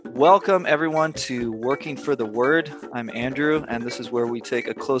Welcome, everyone, to Working for the Word. I'm Andrew, and this is where we take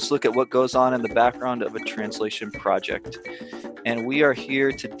a close look at what goes on in the background of a translation project. And we are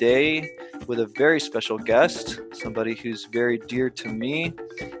here today with a very special guest, somebody who's very dear to me,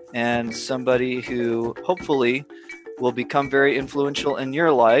 and somebody who hopefully will become very influential in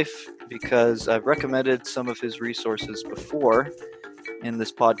your life, because I've recommended some of his resources before in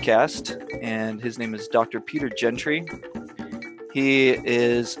this podcast, and his name is Dr. Peter Gentry. He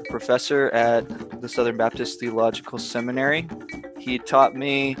is a professor at the Southern Baptist Theological Seminary. He taught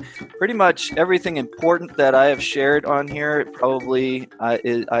me pretty much everything important that I have shared on here. Probably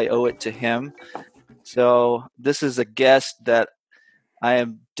I owe it to him. So this is a guest that I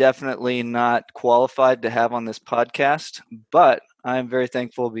am definitely not qualified to have on this podcast, but I am very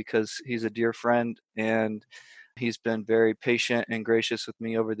thankful because he's a dear friend and he's been very patient and gracious with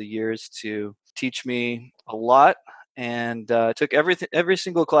me over the years to teach me a lot. And took every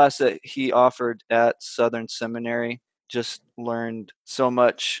single class that he offered at Southern Seminary. Just learned so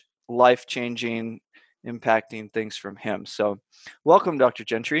much life-changing, impacting things from him. So welcome, Dr.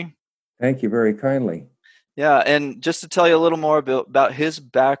 Gentry. Thank you very kindly. Yeah, and just to tell you a little more about his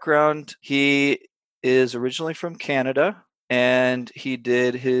background, he is originally from Canada, and he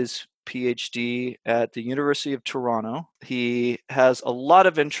did his PhD at the University of Toronto. He has a lot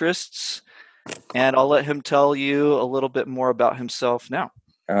of interests, and I'll let him tell you a little bit more about himself now.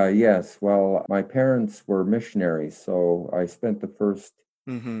 Yes, well, my parents were missionaries, so I spent the first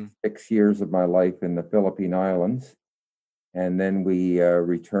 6 years of my life in the Philippine Islands, and then we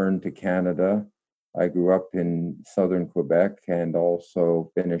returned to Canada. I grew up in southern Quebec and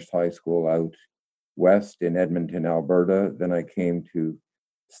also finished high school out west in Edmonton, Alberta. Then I came to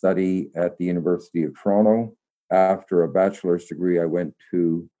study at the University of Toronto. After a bachelor's degree, I went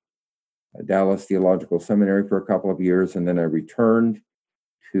to Dallas Theological Seminary for a couple of years, and then I returned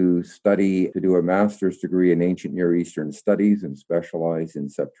to do a master's degree in ancient Near Eastern studies and specialize in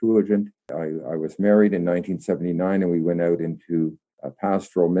Septuagint. I was married in 1979, and we went out into a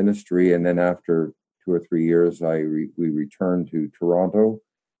pastoral ministry, and then after 2 or 3 years, we returned to Toronto,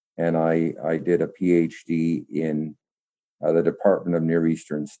 and I did a PhD in the Department of Near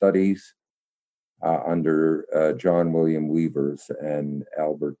Eastern Studies, under John William Weavers and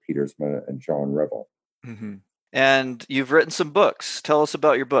Albert Petersma and John Revel. Mm-hmm. And you've written some books. Tell us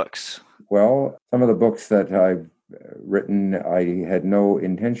about your books. Well, some of the books that I've written, I had no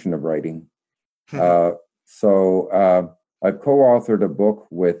intention of writing. So I've co-authored a book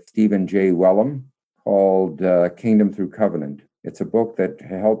with Stephen J. Wellum called Kingdom Through Covenant. It's a book that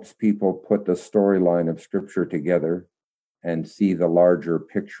helps people put the storyline of Scripture together and see the larger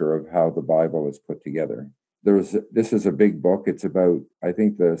picture of how the Bible is put together. This is a big book. It's about, I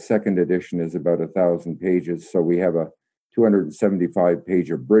think the second edition is about 1,000 pages. So we have a 275-page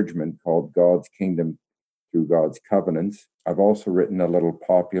abridgment called God's Kingdom Through God's Covenants. I've also written a little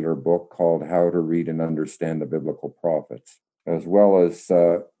popular book called How to Read and Understand the Biblical Prophets, as well as,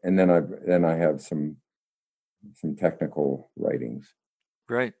 and then I have some technical writings.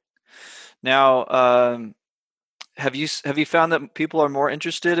 Great. Now, have you found that people are more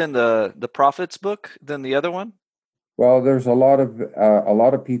interested in the Prophets book than the other one? Well, there's a lot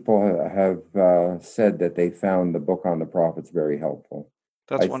of people have said that they found the book on the prophets very helpful.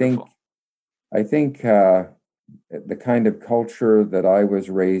 That's wonderful. I think the kind of culture that I was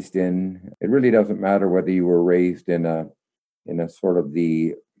raised in, it really doesn't matter whether you were raised in a sort of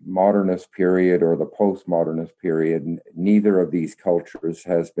the modernist period or the postmodernist period. Neither of these cultures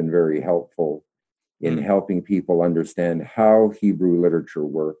has been very helpful in helping people understand how Hebrew literature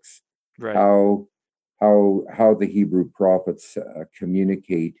works, right. how the Hebrew prophets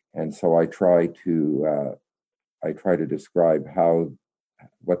communicate, and so I try to describe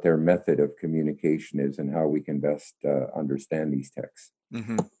what their method of communication is and how we can best understand these texts.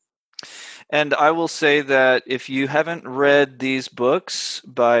 Mm-hmm. And I will say that if you haven't read these books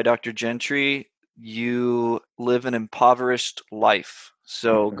by Dr. Gentry, you live an impoverished life.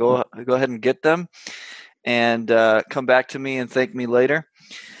 So go ahead and get them, and come back to me and thank me later.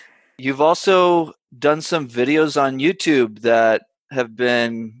 You've also done some videos on YouTube that have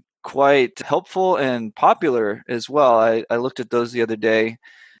been quite helpful and popular as well. I looked at those the other day,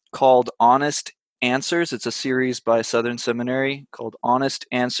 called Honest Answers. It's a series by Southern Seminary called Honest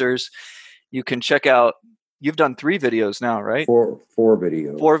Answers. You can check out. You've done 3 videos now, right? 4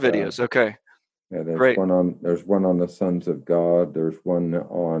 videos. 4 videos. Okay. Yeah, there's Great. There's one on the sons of God. There's one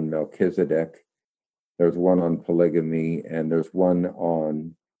on Melchizedek. There's one on polygamy, and there's one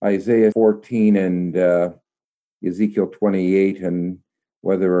on Isaiah 14 and Ezekiel 28, and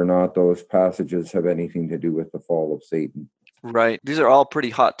whether or not those passages have anything to do with the fall of Satan. Right. These are all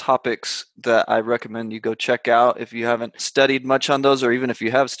pretty hot topics that I recommend you go check out. If you haven't studied much on those, or even if you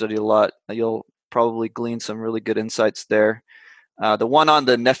have studied a lot, you'll probably glean some really good insights there. The one on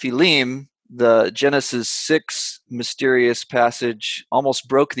the Nephilim, the Genesis 6 mysterious passage, almost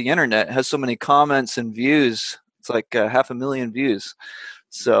broke the internet. It has so many comments and views. It's like 500,000 views.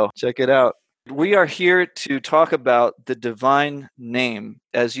 So check it out. We are here to talk about the divine name.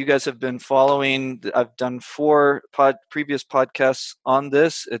 As you guys have been following, I've done 4 previous podcasts on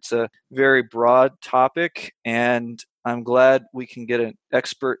this. It's a very broad topic, and I'm glad we can get an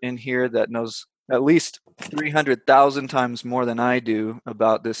expert in here that knows at least 300,000 times more than I do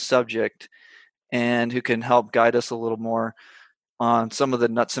about this subject, and who can help guide us a little more on some of the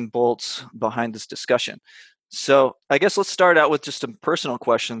nuts and bolts behind this discussion. So I guess let's start out with just some personal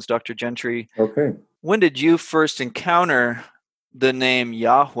questions, Dr. Gentry. Okay. When did you first encounter the name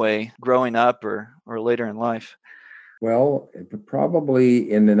Yahweh, growing up or later in life? Well,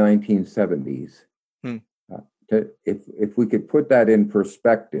 probably in the 1970s. If we could put that in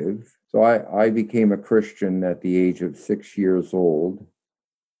perspective, so I became a Christian at the age of 6 years old,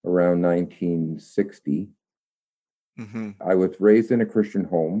 around 1960. I was raised in a Christian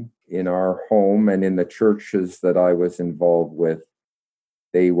home. In our home and in the churches that I was involved with,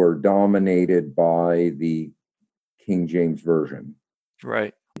 they were dominated by the King James Version.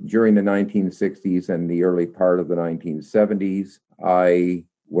 Right. During the 1960s and the early part of the 1970s, I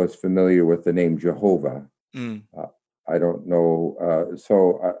was familiar with the name Jehovah. I don't know.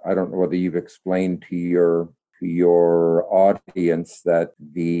 I don't know whether you've explained to your audience that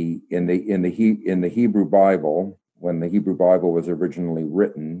in the Hebrew Bible, when the Hebrew Bible was originally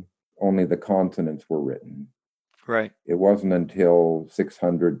written, only the consonants were written. Right. It wasn't until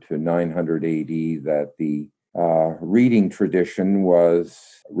 600 to 900 AD that the reading tradition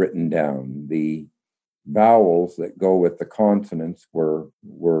was written down. The vowels that go with the consonants were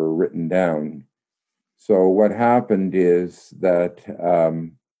written down. So what happened is that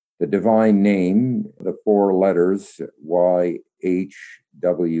the divine name, the 4 letters, YHWH,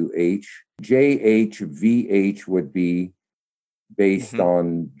 JHVH would be based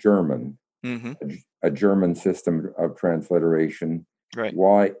on German, a German system of transliteration. Right.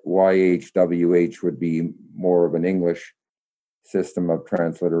 YHWH would be more of an English system of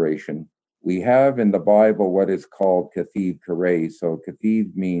transliteration. We have in the Bible what is called Kethiv Kareh. So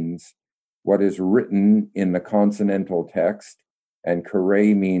Kethiv means what is written in the consonantal text, and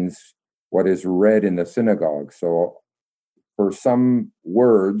Kareh means what is read in the synagogue. So for some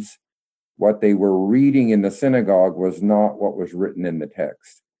words, what they were reading in the synagogue was not what was written in the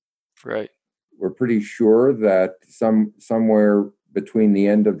text. Right. We're pretty sure that somewhere between the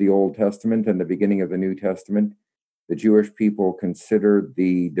end of the Old Testament and the beginning of the New Testament, the Jewish people considered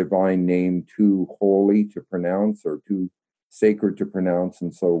the divine name too holy to pronounce or too sacred to pronounce.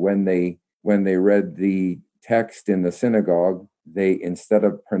 And so when they read the text in the synagogue, they, instead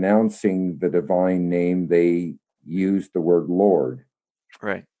of pronouncing the divine name, they used the word Lord.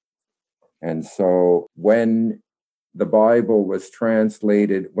 Right. And so when the Bible was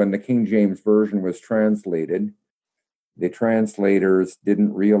translated, when the King James Version was translated, the translators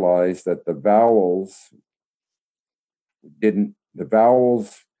didn't realize that the vowels that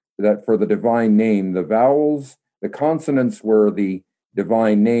for the divine name, the consonants were the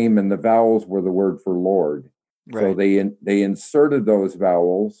divine name and the vowels were the word for Lord. Right. So they inserted those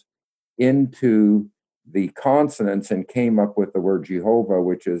vowels into the consonants and came up with the word Jehovah,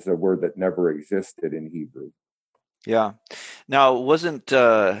 which is a word that never existed in Hebrew. Yeah. Now, wasn't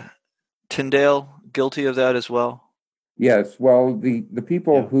Tyndale guilty of that as well? Yes. Well, the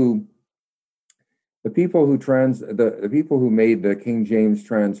people who made the King James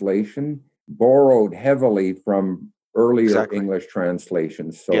translation borrowed heavily from earlier English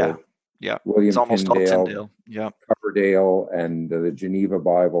translations. So William it's almost Tyndale, all Tyndale. Yeah. Coverdale, and the Geneva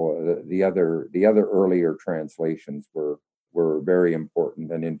Bible, the other earlier translations were very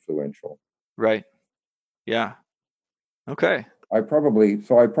important and influential. Right. Yeah. Okay. I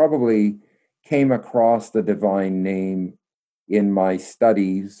probably came across the divine name in my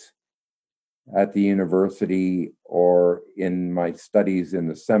studies at the university or in my studies in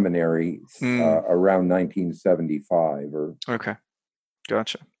the seminary around 1975. Okay.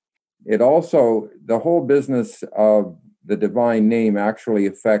 Gotcha. It also, the whole business of the divine name actually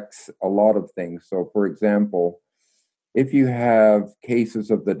affects a lot of things. So, for example, if you have cases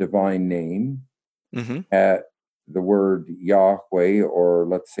of the divine name, at the word Yahweh, or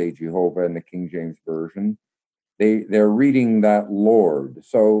let's say Jehovah in the King James Version, they're reading that Lord.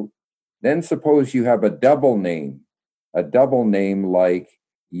 So then suppose you have a double name like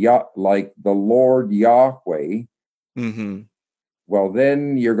the Lord Yahweh, well,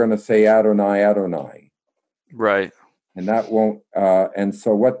 then you're going to say Adonai, Adonai. Right. And that won't, and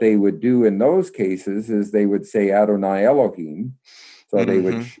so what they would do in those cases is they would say Adonai Elohim. So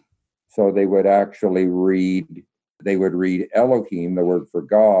they would actually read Elohim, the word for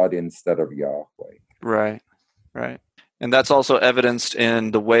God, instead of Yahweh. Right. And that's also evidenced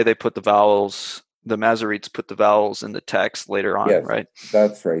in the way they put the vowels. The Masoretes put the vowels in the text later on, yes, right?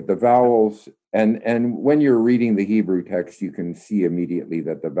 That's right. The vowels, and when you're reading the Hebrew text, you can see immediately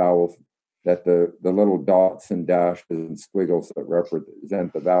that the vowels, that the little dots and dashes and squiggles that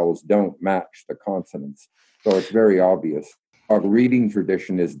represent the vowels don't match the consonants. So it's very obvious. Our reading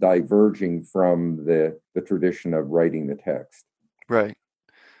tradition is diverging from the tradition of writing the text. Right.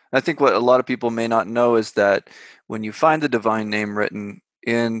 I think what a lot of people may not know is that when you find the divine name written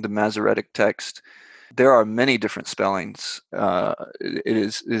in the Masoretic text, there are many different spellings. It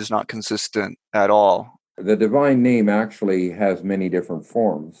is not consistent at all. The divine name actually has many different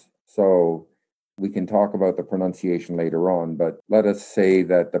forms. So we can talk about the pronunciation later on, but let us say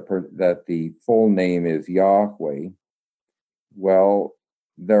that the full name is Yahweh. Well,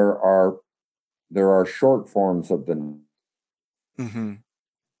 there are short forms of the name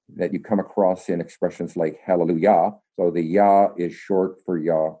that you come across in expressions like hallelujah. So the Yah is short for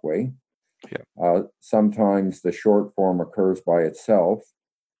Yahweh. Yeah. Sometimes the short form occurs by itself.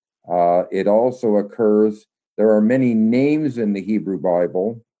 It also occurs, there are many names in the Hebrew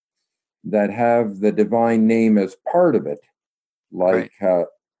Bible that have the divine name as part of it. Like the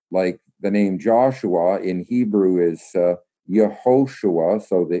name Joshua in Hebrew is Yehoshua.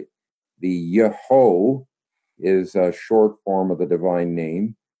 So the Yeho is a short form of the divine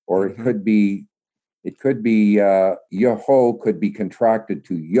name. Or it could be Yeho could be contracted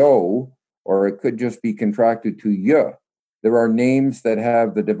to Yo, or it could just be contracted to Yeh. There are names that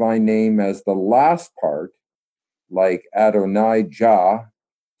have the divine name as the last part, like Adonai Jah.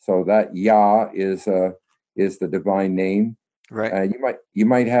 So that Yah is the divine name. Right. You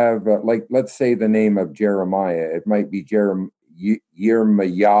might have like, let's say the name of Jeremiah. It might be Yirmiah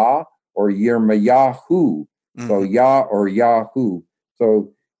or Yirmiyahu. So Yah or Yahu.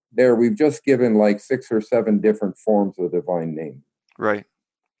 So there, we've just given like 6 or 7 different forms of the divine name. Right.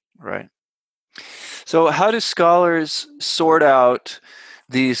 So how do scholars sort out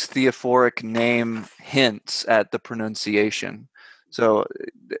these theophoric name hints at the pronunciation? So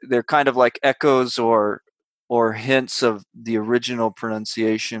they're kind of like echoes or hints of the original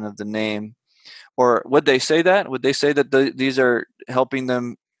pronunciation of the name. Or would they say that? Would they say that these are helping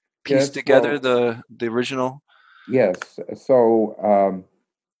them piece together the original? Yes. So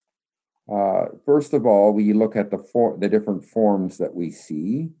first of all, we look at the different forms that we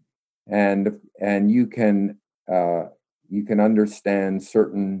see, and you can understand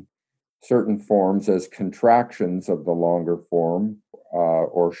certain forms as contractions of the longer form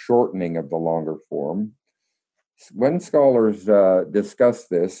or shortening of the longer form. When scholars discuss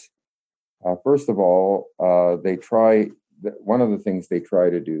this, first of all, one of the things they try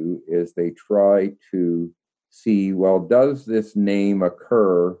to do is they try to see, well, does this name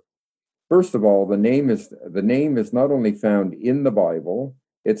occur? First of all, the name is not only found in the Bible,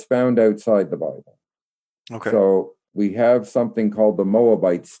 it's found outside the Bible. Okay. So we have something called the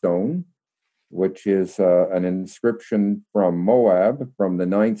Moabite stone, which is an inscription from Moab from the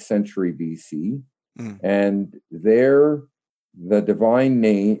 9th century BC. And there, the divine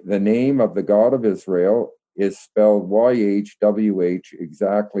name, the name of the God of Israel, is spelled YHWH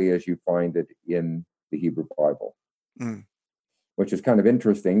exactly as you find it in the Hebrew Bible. Which is kind of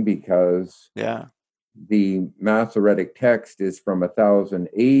interesting because the Masoretic text is from 1000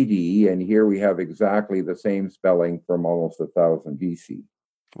 AD, and here we have exactly the same spelling from almost 1000 BC.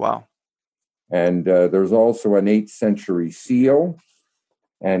 Wow. And there's also an 8th century seal,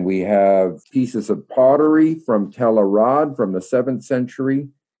 and we have pieces of pottery from Tel Arad from the 7th century.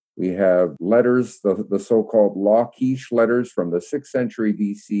 We have letters, the so-called Lachish letters from the 6th century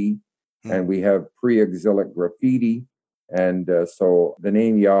BC, and we have pre-exilic graffiti. And so the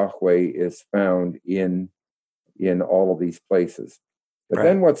name Yahweh is found in all of these places. But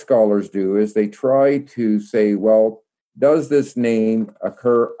then what scholars do is they try to say, well, does this name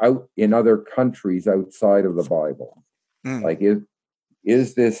occur out in other countries outside of the Bible? Like,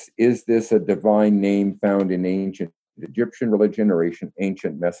 is this a divine name found in ancient Egyptian religion or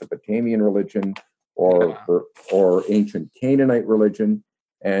ancient Mesopotamian religion or ancient Canaanite religion?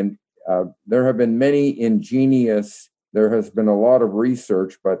 And there have been there has been a lot of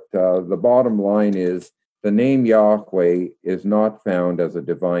research, but the bottom line is the name Yahweh is not found as a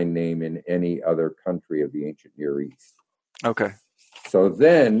divine name in any other country of the ancient Near East. Okay. So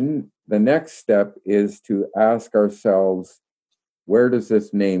then the next step is to ask ourselves, where does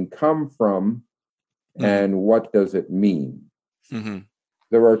this name come from, and what does it mean?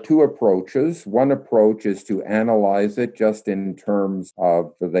 There are two approaches. One approach is to analyze it just in terms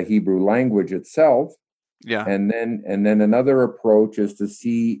of the Hebrew language itself. Yeah. And then another approach is to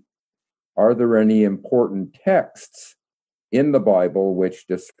see, are there any important texts in the Bible which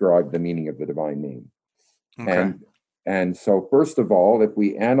describe the meaning of the divine name? Okay. And so first of all, if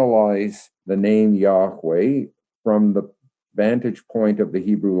we analyze the name Yahweh from the vantage point of the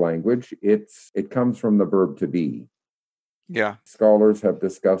Hebrew language, it comes from the verb to be. Yeah. Scholars have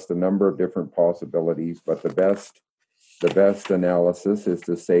discussed a number of different possibilities, but the best analysis is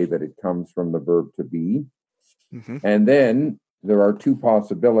to say that it comes from the verb to be. And then there are two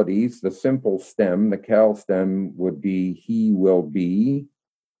possibilities. The simple stem, the Cal stem, would be he will be,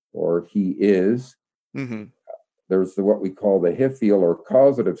 or he is. There's what we call the Hiphial or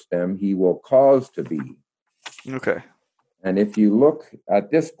causative stem, he will cause to be. Okay. And if you look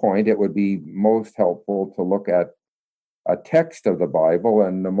at this point, it would be most helpful to look at a text of the Bible,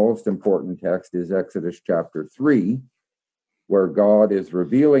 and the most important text is Exodus chapter 3, where God is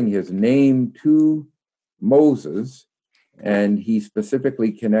revealing his name to Moses, and he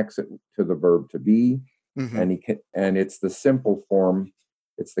specifically connects it to the verb to be, and it's the simple form,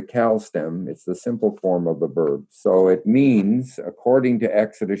 it's the Cal stem, it's the simple form of the verb. So it means, according to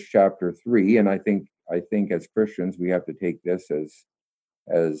Exodus chapter 3, and I think as Christians we have to take this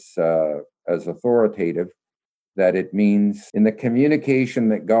as authoritative, that it means in the communication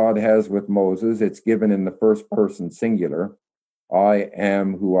that God has with Moses, it's given in the first person singular. I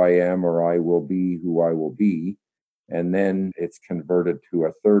am who I am, or I will be who I will be. And then it's converted to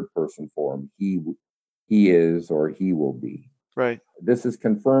a third person form. He is, or he will be. Right. This is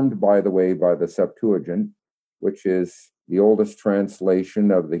confirmed, by the way, by the Septuagint, which is the oldest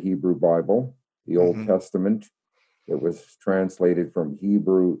translation of the Hebrew Bible, the Old Testament. It was translated from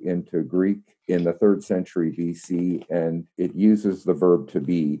Hebrew into Greek in the 3rd century BC, and it uses the verb to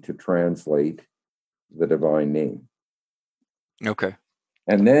be to translate the divine name. Okay.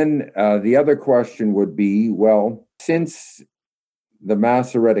 And then the other question would be, well, since the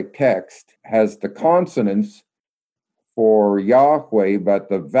Masoretic text has the consonants for Yahweh, but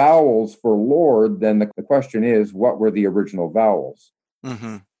the vowels for Lord, then the question is, what were the original vowels?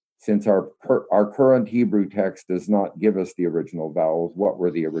 Since our current Hebrew text does not give us the original vowels, what were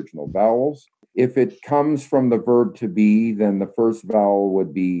the original vowels? If it comes from the verb to be, then the first vowel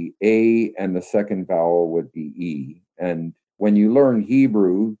would be A and the second vowel would be E. And when you learn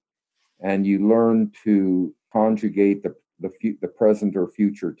Hebrew and you learn to conjugate the present or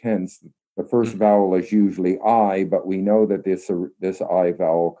future tense, the first vowel is usually I, but we know that this I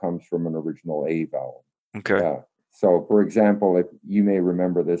vowel comes from an original A vowel. Okay. So, for example, if you may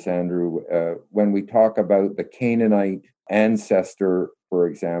remember this, Andrew, when we talk about the Canaanite ancestor, for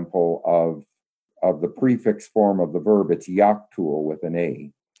example, of the prefix form of the verb, it's yaktul with an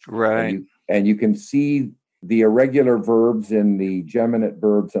A. Right. And you can see the irregular verbs in the geminate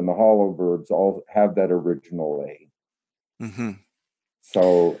verbs and the hollow verbs all have that original A.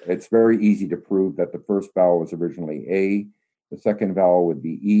 So it's very easy to prove that the first vowel was originally A, the second vowel would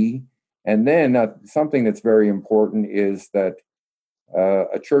be E. And then something that's very important is that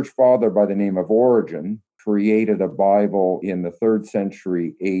a church father by the name of Origen created a Bible in the 3rd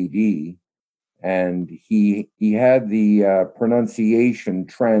century AD, and he had the pronunciation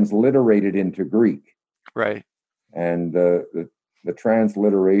transliterated into Greek. Right. And the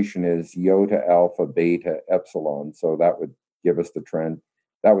transliteration is iota, alpha, beta, epsilon. So that would give us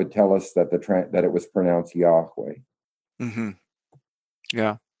that would tell us that that it was pronounced Yahweh.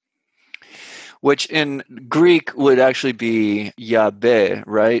 Yeah. Which in Greek would actually be Yahweh,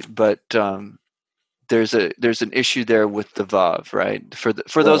 right? But there's an issue there with the vav, right? For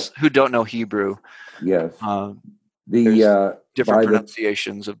those who don't know Hebrew, yes, there's different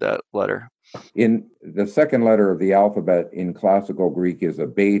pronunciations of that letter. In the second letter of the alphabet in classical Greek is a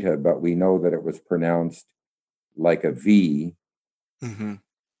beta, but we know that it was pronounced like a V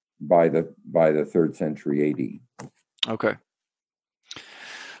by the 3rd century AD. Okay.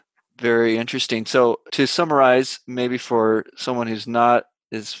 Very interesting. So to summarize, maybe for someone who's not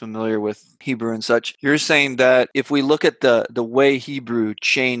as familiar with Hebrew and such, you're saying that if we look at the way Hebrew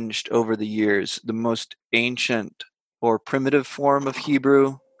changed over the years, the most ancient or primitive form of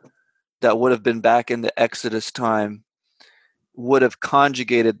Hebrew that would have been back in the Exodus time would have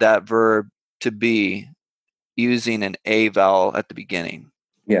conjugated that verb to be using an A vowel at the beginning.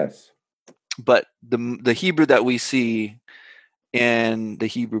 Yes. But the Hebrew that we see in the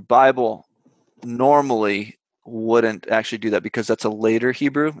Hebrew Bible normally wouldn't actually do that because that's a later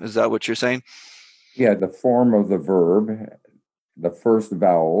Hebrew. Is that what you're saying? Yeah, the form of the verb the first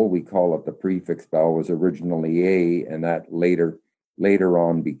vowel, we call it the prefix vowel, was originally A, and that later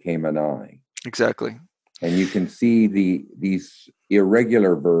on became an I. Exactly. And you can see these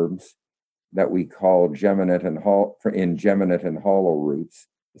irregular verbs that we call geminate and hollow roots.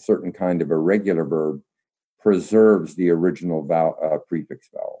 A certain kind of irregular verb preserves the original prefix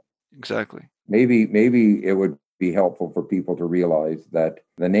vowel. Exactly. Maybe it would be helpful for people to realize that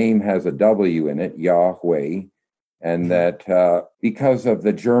the name has a W in it, Yahweh, and that because of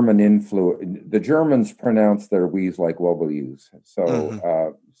the German influence, the Germans pronounce their W's like W's.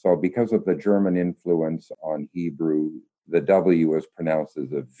 So because of the German influence on Hebrew, the W is pronounced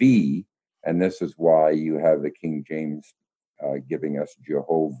as a V, and this is why you have the King James giving us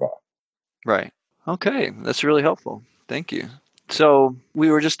Jehovah. Right. Okay, that's really helpful. Thank you. So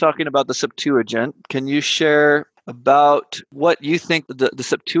we were just talking about the Septuagint. Can you share about what you think the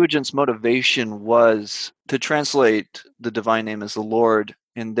Septuagint's motivation was to translate the divine name as the Lord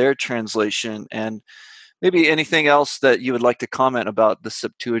in their translation, and maybe anything else that you would like to comment about the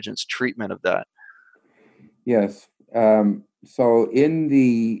Septuagint's treatment of that? Yes. So in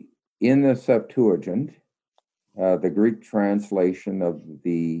the Septuagint, the Greek translation of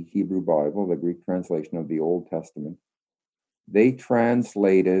the Hebrew Bible, the Greek translation of the Old Testament, they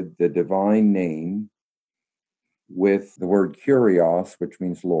translated the divine name with the word kurios, which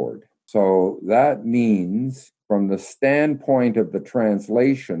means Lord. So that means, from the standpoint of the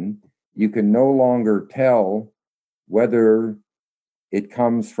translation, you can no longer tell whether it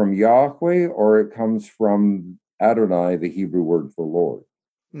comes from Yahweh or it comes from Adonai, the Hebrew word for Lord.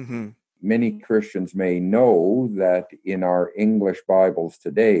 Mm-hmm. Many Christians may know that in our English Bibles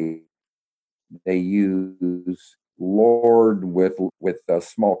today, they use Lord with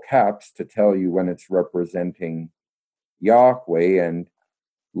small caps to tell you when it's representing Yahweh, and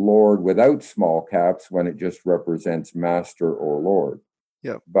Lord without small caps when it just represents Master or Lord.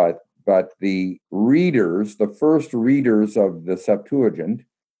 Yeah. But the readers, the first readers of the Septuagint,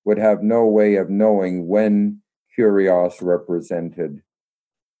 would have no way of knowing when Kurios represented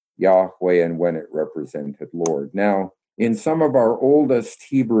Yahweh and when it represented Lord. Now, in some of our oldest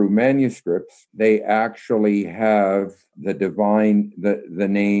Hebrew manuscripts, they actually have the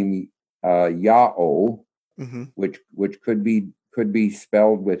name Yahweh, Mm-hmm. which could be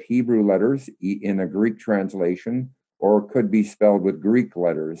spelled with Hebrew letters in a Greek translation, or could be spelled with Greek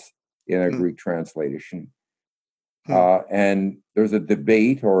letters in a Greek translation. And there's a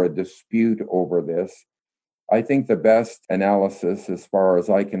debate or a dispute over this. I think the best analysis, as far as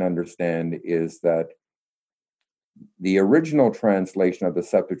I can understand, is that the original translation of the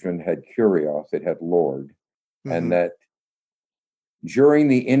Septuagint had Kurios, it had Lord, and that during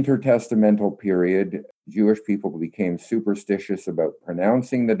the intertestamental period, Jewish people became superstitious about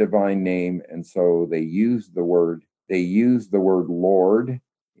pronouncing the divine name, and so they used the word Lord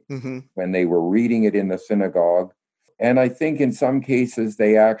when they were reading it in the synagogue. And I think in some cases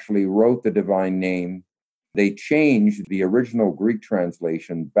they actually wrote the divine name. They changed the original Greek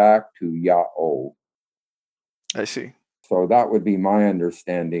translation back to Yahweh. I see. So that would be my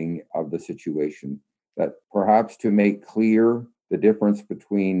understanding of the situation, that perhaps to make clear the difference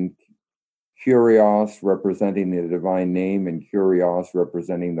between Kurios representing the divine name and Kurios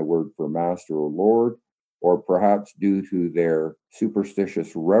representing the word for master or Lord, or perhaps due to their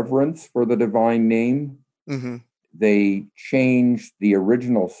superstitious reverence for the divine name, they changed the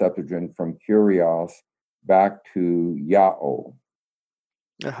original Septuagint from Kurios back to Yahweh.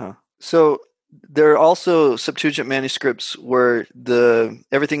 So there are also Septuagint manuscripts where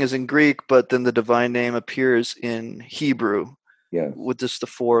everything is in Greek, but then the divine name appears in Hebrew. Yes. With just the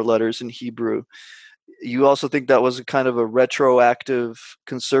 4 letters in Hebrew. You also think that was a kind of a retroactive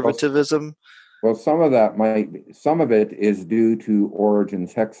conservatism? Well, some of it is due to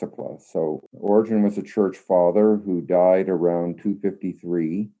Origen's hexapla. So Origen was a church father who died around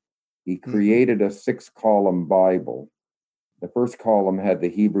 253. He created a 6-column Bible. The first column had the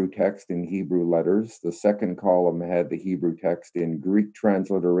Hebrew text in Hebrew letters. The second column had the Hebrew text in Greek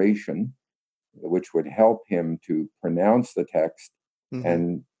transliteration, which would help him to pronounce the text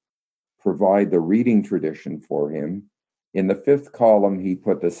and provide the reading tradition for him. In the 5th column, he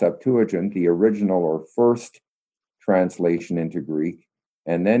put the Septuagint, the original or first translation, into Greek.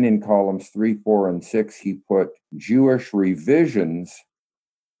 And then in columns 3, 4, and 6, he put Jewish revisions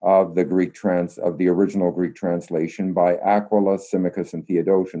of the original Greek translation by Aquila, Symmachus, and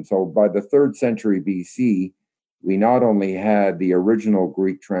Theodotion. So by the 3rd century BC, we not only had the original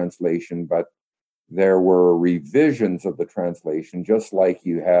Greek translation, but there were revisions of the translation, just like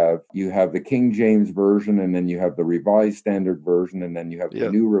you have the King James version, and then you have the Revised Standard Version, and then you have the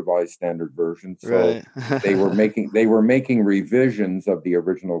New Revised Standard Version. So right. they were making revisions of the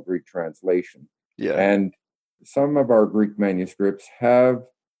original Greek translation. Yeah. And some of our Greek manuscripts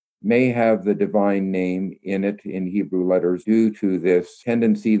may have the divine name in it in Hebrew letters due to this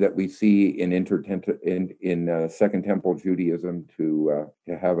tendency that we see in Second Temple Judaism to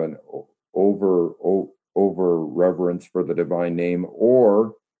have an over reverence for the divine name,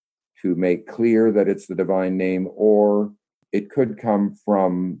 or to make clear that it's the divine name, or it could come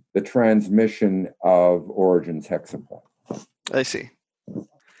from the transmission of Origen's hexapla. I see.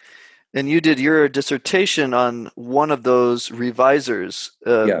 And you did your dissertation on one of those revisers,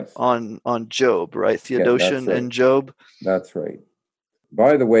 yes. on Job, right? Theodotion right. and Job. That's right.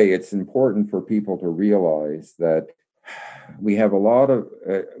 By the way, it's important for people to realize that we have a lot of,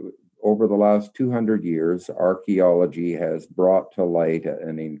 over the last 200 years, archaeology has brought to light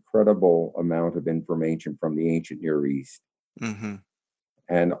an incredible amount of information from the ancient Near East. Mm-hmm.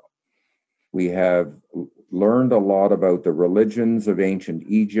 And we have learned a lot about the religions of ancient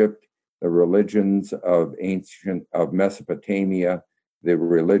Egypt, the religions of Mesopotamia, the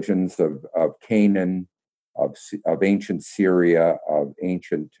religions of Canaan, of ancient Syria, of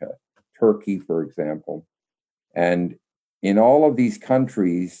ancient Turkey, for example. And in all of these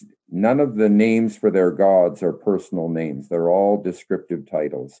countries, none of the names for their gods are personal names. They're all descriptive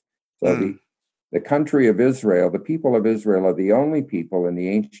titles. So the country of Israel, the people of Israel, are the only people in the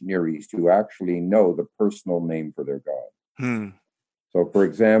ancient Near East who actually know the personal name for their God. So, for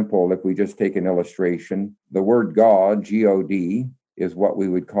example, if we just take an illustration, the word God, G-O-D, is what we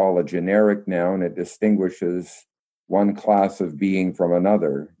would call a generic noun. It distinguishes one class of being from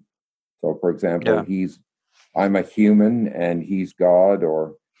another. So, for example, I'm a human and he's God.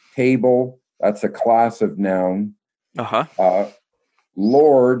 Or table, that's a class of noun.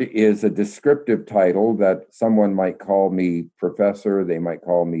 Lord is a descriptive title that someone might call me professor, they might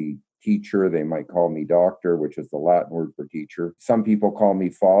call me teacher, they might call me doctor, which is the Latin word for teacher. Some people call me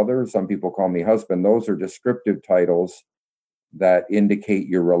father, some people call me husband. Those are descriptive titles that indicate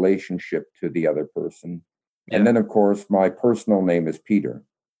your relationship to the other person. And then, of course, my personal name is Peter.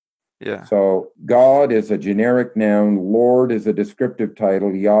 So God is a generic noun, Lord is a descriptive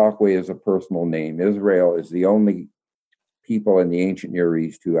title, Yahweh is a personal name. Israel is the only people in the ancient Near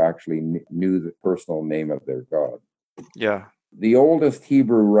East who actually knew the personal name of their God. The oldest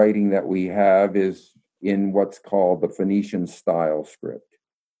Hebrew writing that we have is in what's called the Phoenician style script.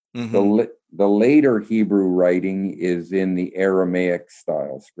 The later Hebrew writing is in the Aramaic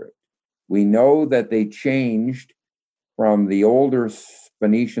style script. We know that they changed from the older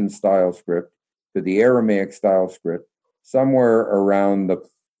Phoenician style script to the Aramaic style script somewhere around the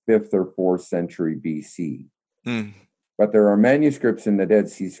 5th or 4th century BC. But there are manuscripts in the Dead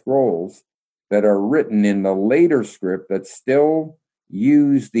Sea Scrolls that are written in the later script that still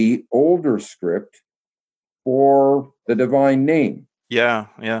use the older script for the divine name.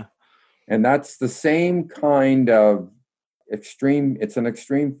 And that's the same kind of extreme, it's an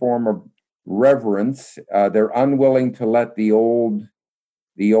extreme form of reverence. They're unwilling to let the old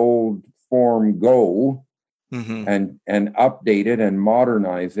form go and update it and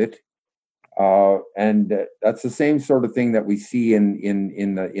modernize it. And that's the same sort of thing that we see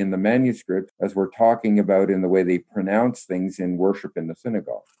in the manuscript as we're talking about in the way they pronounce things in worship in the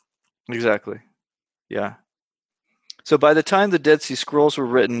synagogue. Exactly. Yeah. So by the time the Dead Sea Scrolls were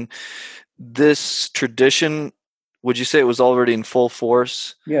written, this tradition, would you say it was already in full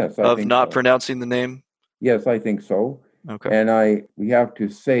force? Yes, I of think not so. pronouncing the name? Yes, I think so. Okay. And we have to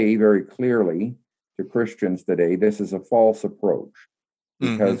say very clearly to Christians today, this is a false approach.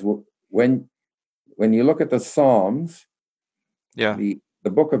 Because when you look at the Psalms, the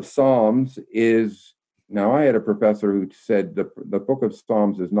book of Psalms is, now I had a professor who said the book of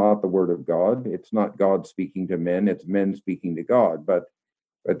Psalms is not the word of God. It's not God speaking to men, it's men speaking to God. But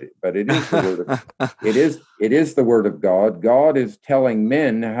it is the word of it is the word of God. God is telling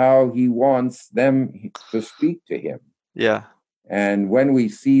men how he wants them to speak to him. And when we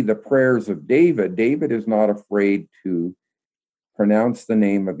see the prayers of David is not afraid to pronounce the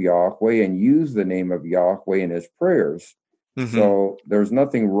name of Yahweh and use the name of Yahweh in his prayers. So there's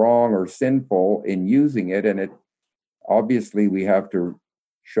nothing wrong or sinful in using it. And obviously we have to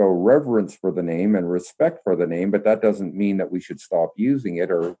show reverence for the name and respect for the name, but that doesn't mean that we should stop using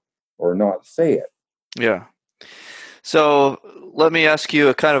it or not say it. So let me ask you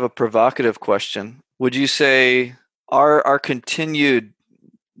a kind of a provocative question. Would you say our continued,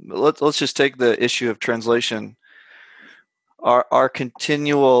 let's just take the issue of translation, our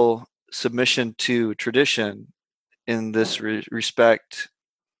continual submission to tradition in this respect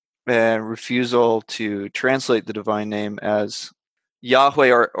and refusal to translate the divine name as Yahweh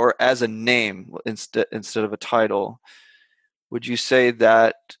or as a name instead of a title, would you say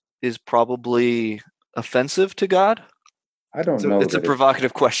that is probably offensive to God? I don't know. It's a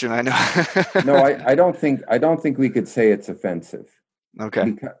provocative question, I know. No, I don't think we could say it's offensive.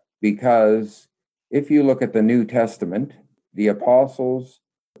 Okay. Because if you look at the New Testament, the apostles,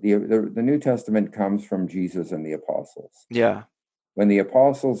 the New Testament comes from Jesus and the apostles. Yeah. When the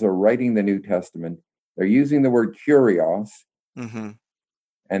apostles are writing the New Testament, they're using the word kurios, mm-hmm.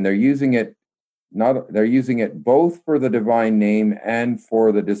 and they're using it both for the divine name and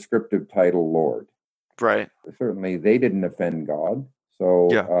for the descriptive title Lord. Right. Certainly, they didn't offend God,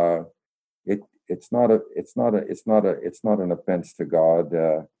 so it's not an offense to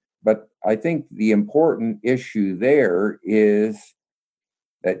God. But I think the important issue there is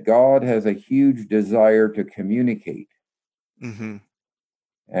that God has a huge desire to communicate. Mm-hmm.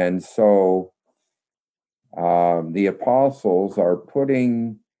 And so the apostles are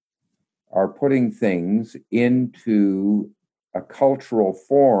putting things into a cultural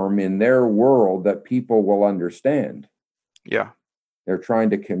form in their world that people will understand. Yeah. They're trying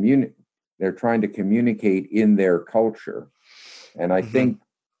to communicate in their culture. And I think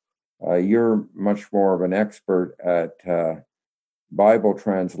you're much more of an expert at Bible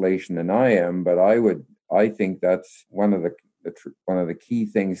translation than I am, but I think that's one of the key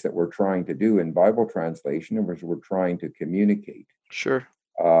things that we're trying to do in Bible translation, which we're trying to communicate. Sure.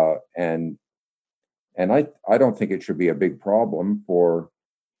 And I don't think it should be a big problem for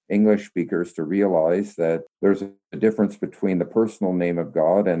English speakers to realize that there's a difference between the personal name of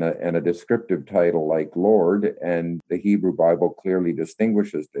God and a descriptive title like Lord, and the Hebrew Bible clearly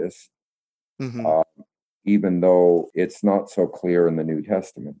distinguishes this, even though it's not so clear in the New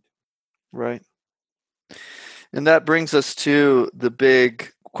Testament. Right. And that brings us to the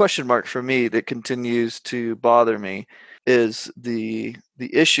big question mark for me that continues to bother me, is the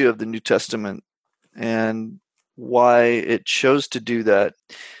issue of the New Testament and why it chose to do that.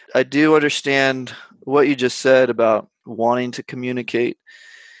 I do understand what you just said about wanting to communicate.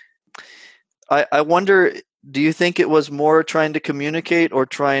 I wonder, do you think it was more trying to communicate or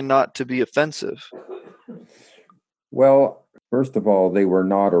trying not to be offensive? Well, first of all, they were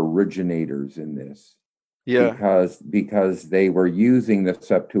not originators in this. Yeah. Because they were using the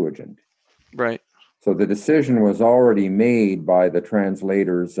Septuagint. Right. So the decision was already made by the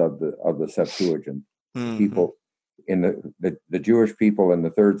translators of the Septuagint. People in the Jewish people in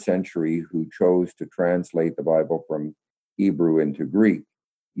the 3rd century who chose to translate the Bible from Hebrew into Greek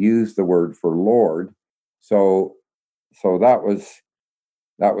used the word for Lord. So that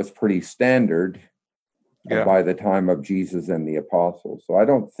was pretty standard by the time of Jesus and the apostles. So I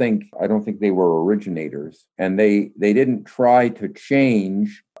don't think they were originators, and they didn't try to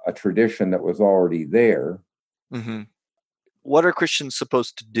change a tradition that was already there. Mm-hmm. What are Christians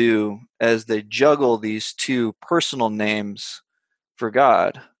supposed to do as they juggle these two personal names for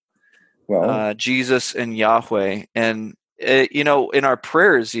God? Well, Jesus and Yahweh. And, in our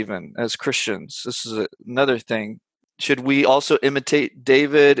prayers, even as Christians, this is another thing. Should we also imitate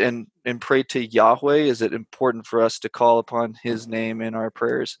David and pray to Yahweh? Is it important for us to call upon his name in our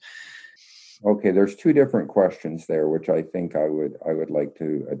prayers? Okay, there's two different questions there, which I think I would like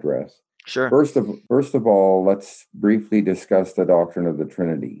to address. Sure. First of all, let's briefly discuss the doctrine of the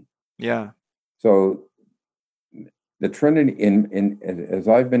Trinity. Yeah. So the Trinity, as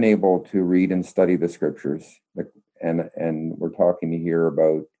I've been able to read and study the scriptures, and we're talking here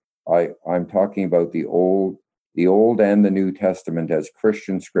about, I'm talking about the Old and the New Testament as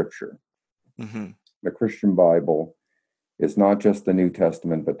Christian scripture. Mm-hmm. The Christian Bible is not just the New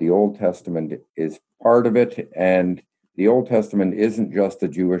Testament, but the Old Testament is part of it. And the Old Testament isn't just a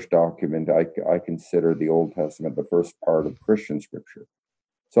Jewish document. I consider the Old Testament the first part of Christian scripture.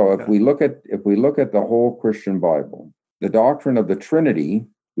 So if we look at the whole Christian Bible, the doctrine of the Trinity,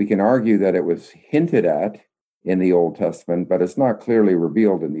 we can argue that it was hinted at in the Old Testament, but it's not clearly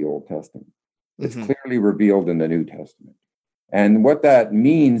revealed in the Old Testament. It's clearly revealed in the New Testament. And what that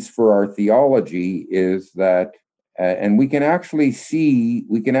means for our theology is that, and we can actually see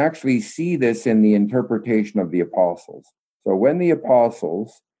this in the interpretation of the apostles. So when the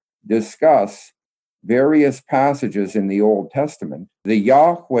apostles discuss various passages in the Old Testament, the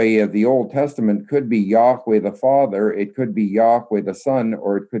Yahweh of the Old Testament could be Yahweh the Father, it could be Yahweh the Son,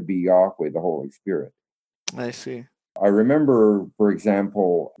 or it could be Yahweh the Holy Spirit. I see. I remember, for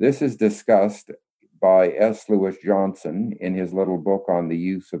example, this is discussed by S. Lewis Johnson in his little book on the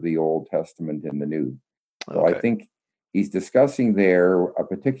use of the Old Testament in the New. So I think he's discussing there a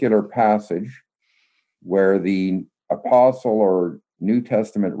particular passage where the apostle or New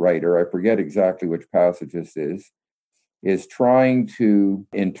Testament writer, I forget exactly which passage this is trying to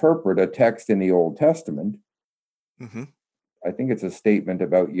interpret a text in the Old Testament. Mm-hmm. I think it's a statement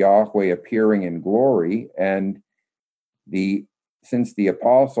about Yahweh appearing in glory, and since the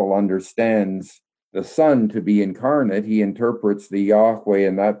apostle understands the Son to be incarnate, he interprets the Yahweh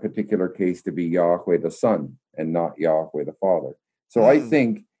in that particular case to be Yahweh the Son and not Yahweh the Father. So I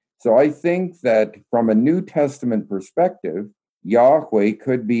think that from a New Testament perspective, Yahweh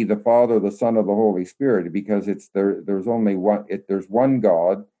could be the Father, the Son, of the Holy Spirit, because there's only one. There's one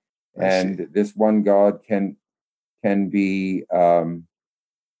God, and this one God can be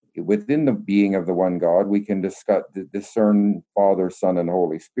within the being of the one God. We can discern Father, Son, and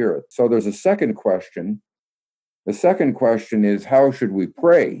Holy Spirit. So there's a second question. The second question is, how should we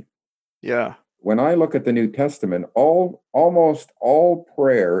pray? Yeah. When I look at the New Testament, almost all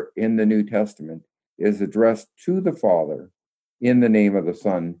prayer in the New Testament is addressed to the Father in the name of the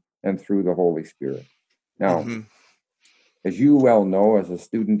Son and through the Holy Spirit. Now, as you well know, as a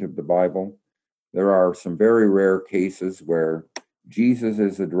student of the Bible, there are some very rare cases where Jesus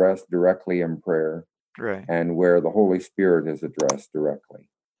is addressed directly in prayer, right, and where the Holy Spirit is addressed directly.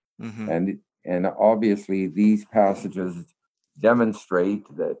 And obviously these passages demonstrate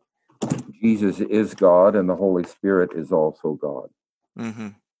that Jesus is God and the Holy Spirit is also God.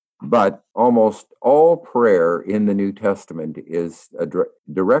 But almost all prayer in the New Testament is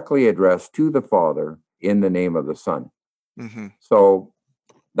directly addressed to the Father in the name of the Son. So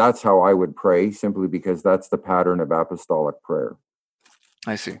that's how I would pray, simply because that's the pattern of apostolic prayer.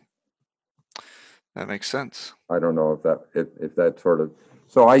 I see. That makes sense. I don't know if that sort of.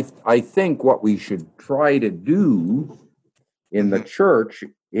 So I think what we should try to do in the church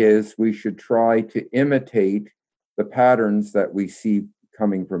is we should try to imitate the patterns that we see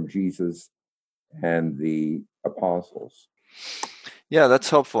coming from Jesus and the apostles. Yeah, that's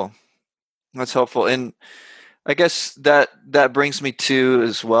helpful. That's helpful. And I guess that brings me to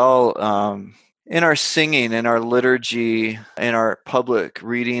as well, in our singing, in our liturgy, in our public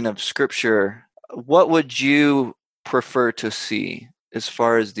reading of Scripture, what would you prefer to see as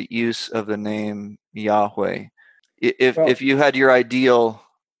far as the use of the name Yahweh? If you had your ideal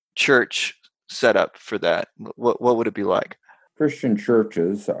church set up for that, what would it be like? Christian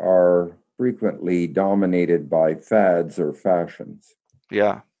churches are frequently dominated by fads or fashions.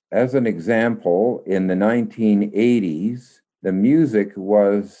 Yeah. As an example, in the 1980s, the music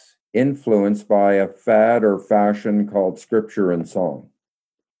was influenced by a fad or fashion called scripture and song.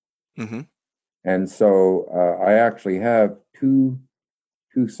 And so I actually have two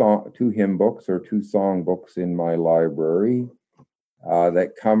hymn books or two song books in my library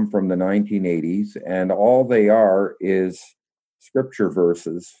that come from the 1980s, and all they are is scripture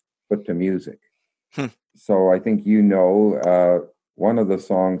verses put to music. So I think one of the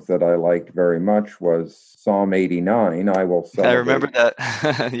songs that I liked very much was Psalm 89. I will celebrate. I remember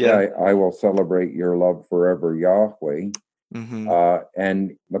that. Yeah, I will celebrate your love forever, Yahweh.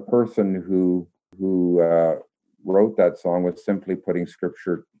 And the person who wrote that song was simply putting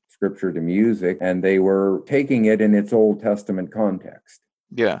scripture to music, and they were taking it in its Old Testament context.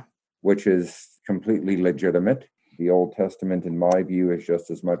 Yeah, which is completely legitimate. The Old Testament, in my view, is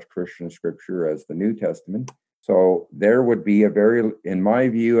just as much Christian scripture as the New Testament. So there would be in my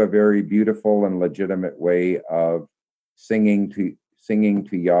view, a very beautiful and legitimate way of singing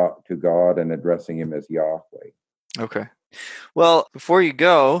to God and addressing Him as Yahweh. Okay. Well, before you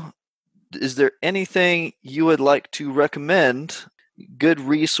go, is there anything you would like to recommend? Good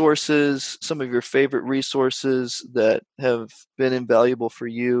resources, some of your favorite resources that have been invaluable for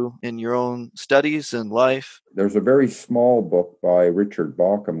you in your own studies and life? There's a very small book by Richard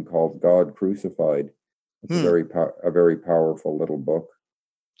Bauckham called God Crucified. It's a very powerful little book.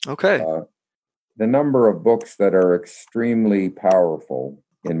 Okay. The number of books that are extremely powerful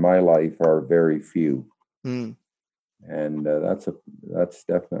in my life are very few. And that's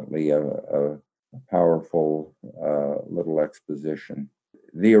definitely a powerful little exposition.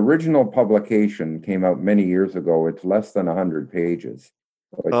 The original publication came out many years ago. It's less than 100 pages.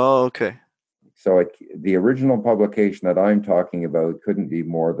 Okay. So the original publication that I'm talking about couldn't be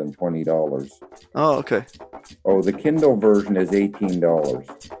more than $20. Oh, okay. Oh, the Kindle version is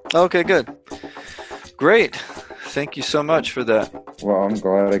 $18. Okay, good. Great. Thank you so much for that. Well, I'm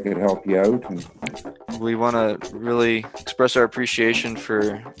glad I could help you out. And we want to really express our appreciation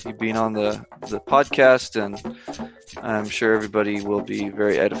for you being on the podcast, and I'm sure everybody will be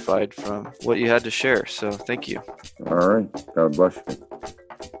very edified from what you had to share. So thank you. All right. God bless you.